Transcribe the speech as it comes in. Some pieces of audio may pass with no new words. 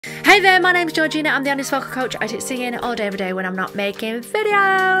Hey there, my name's Georgina. I'm the honest vocal coach. I teach singing all day, every day when I'm not making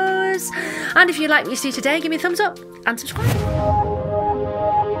videos. And if you like what you see today, give me a thumbs up and subscribe.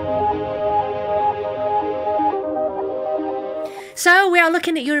 So we are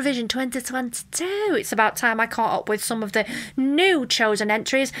looking at Eurovision 2022. It's about time I caught up with some of the new chosen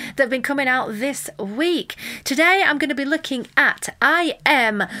entries that have been coming out this week. Today I'm going to be looking at I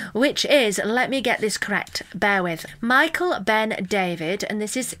Am, which is, let me get this correct, bear with, Michael Ben David, and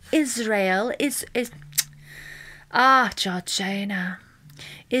this is Israel. Georgina.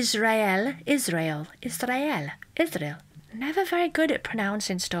 Israel. Never very good at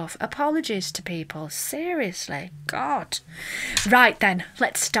pronouncing stuff. Apologies to people. Seriously. God. Right then,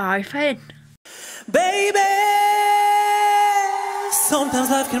 let's dive in. Baby, sometimes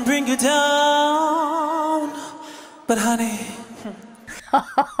life can bring you down. But honey...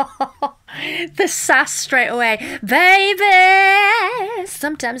 The sass straight away. Baby,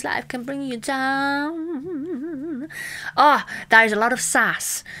 sometimes life can bring you down. Oh, there is a lot of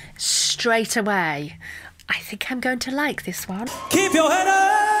sass straight away. I think I'm going to like this one. Keep your head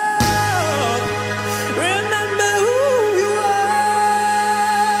up. Remember who you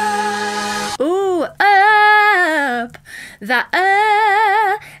are. Ooh, up. That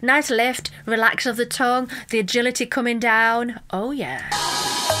nice lift, relax of the tongue, the agility coming down. Oh yeah.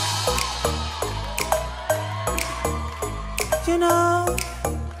 You know.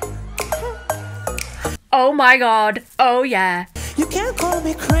 Oh my God. Oh yeah. You can't call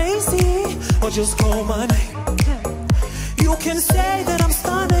me crazy or just call my name. You can say that I'm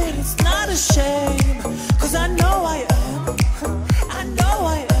stunning, it's not a shame. Cause I know I am. I know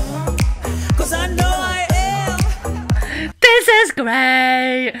I am. Cause I know I am. This is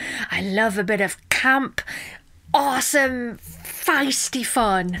great. I love a bit of camp, awesome, feisty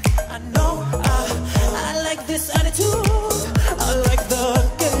fun. I know I like this attitude. I like the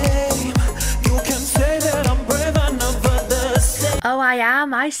game. You can say that I'm brave, I never the same. Oh, I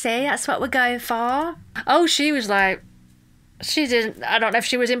am, I see. That's what we're going for. Oh, she was like, she didn't, I don't know if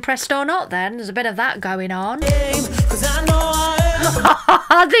she was impressed or not then. There's a bit of that going on. Cause I know I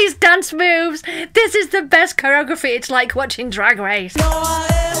am. These dance moves. This is the best choreography. It's like watching Drag Race.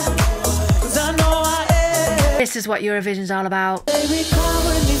 This is what Eurovision's all about. Baby, come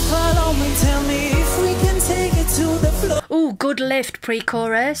with me, follow me, tell me if we can take it to the floor. Ooh, good lift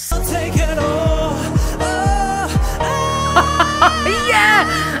pre-chorus. I'll take it all. Yeah.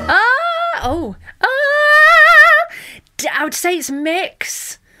 I would say it's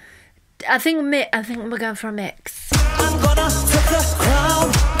mix. I think we're going for a mix. I'm gonna take the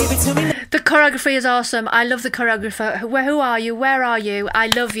crown, give it to me. The choreography is awesome. I love the choreographer. Who are you? Where are you? I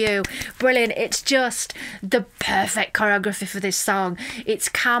love you. Brilliant. It's just the perfect choreography for this song. It's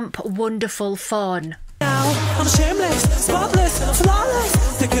camp, wonderful fun. Now I'm shameless, spotless,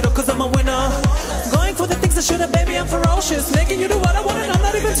 flawless. Take it up cause I'm a winner. Going for the things I should have, baby, I'm ferocious. Making you do what I want and I'm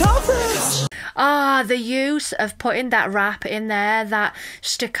not even topless. Ah, the use of putting that rap in there, that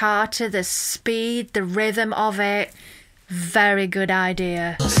staccato, the speed, the rhythm of it. Very good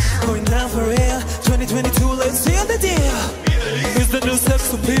idea. Going down for real, 2022, let's seal the deal. Here's the new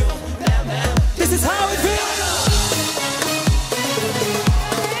sex appeal. This is how it feels.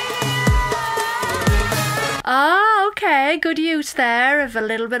 Ah, okay, good use there of a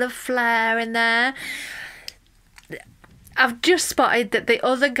little bit of flair in there. I've just spotted that the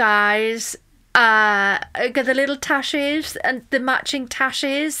other guys got the little tashes and the matching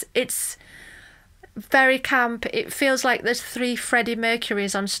tashes. It's very camp. It feels like there's 3 Freddie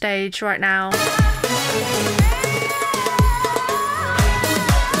Mercurys on stage right now.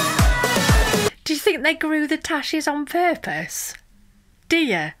 Do you think they grew the tashes on purpose? Do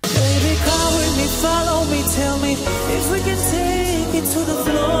you? Baby, come with me, follow me, tell me if we can take it to the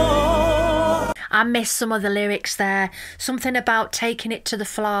floor. I missed some of the lyrics there. Something about taking it to the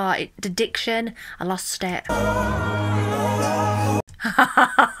floor. The diction, I lost it.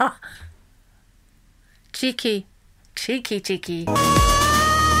 Cheeky.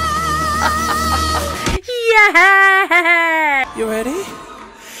 Yeah! You ready?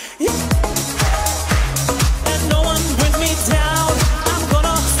 Yeah. And no one brings me down. I'm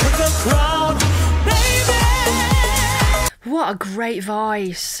gonna take the crown, baby. What a great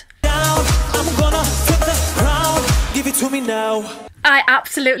voice. I'm gonna take the crown. Give it to me now. I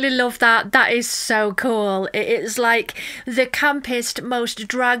absolutely love that. That is so cool. It is like the campest, most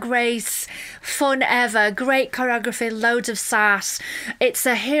drag race fun ever. Great choreography, loads of sass. It's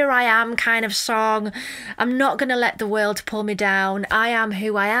a here I am kind of song. I'm not going to let the world pull me down. I am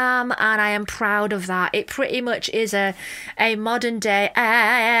who I am and I am proud of that. It pretty much is a modern day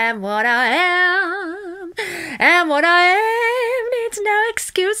I am what I am. am. And what I am needs no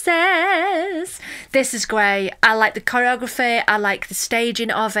excuses. This is great. I like the choreography. I like the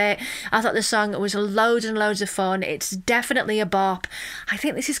staging of it. I thought the song was loads and loads of fun. It's definitely a bop. I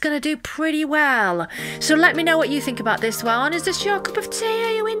think this is going to do pretty well. So let me know what you think about this one. Is this your cup of tea?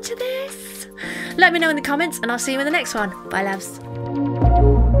 Are you into this? Let me know in the comments and I'll see you in the next one. Bye, loves.